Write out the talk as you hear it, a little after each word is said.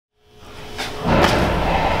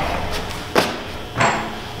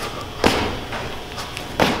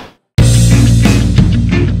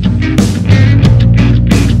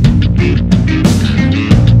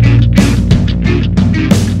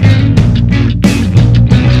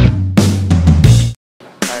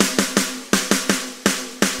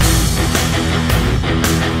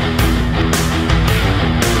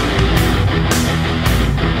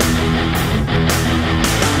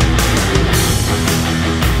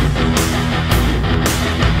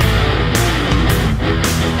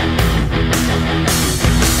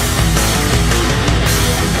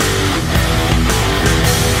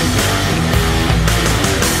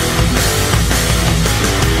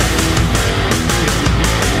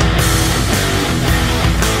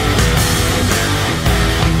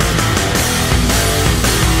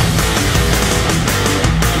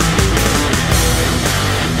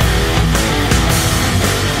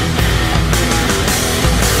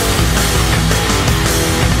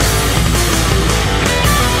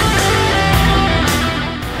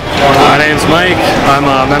Mike. I'm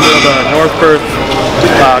a member of the North Perth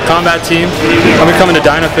combat team. I've been coming to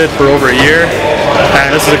Dynafit for over a year,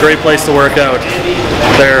 and this is a great place to work out.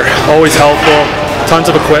 They're always helpful,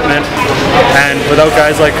 tons of equipment, and without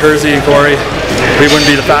guys like Kersey and Corey, we wouldn't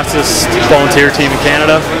be the fastest volunteer team in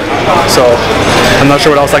Canada. So I'm not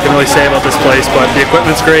sure what else I can really say about this place, but the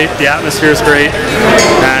equipment's great, the atmosphere is great,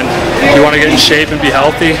 and if you want to get in shape and be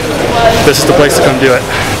healthy, this is the place to come do it.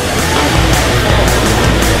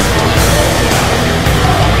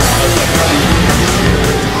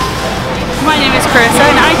 My name is Carissa,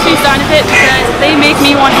 and I choose Dynafit because they make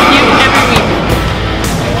me want to puke every week.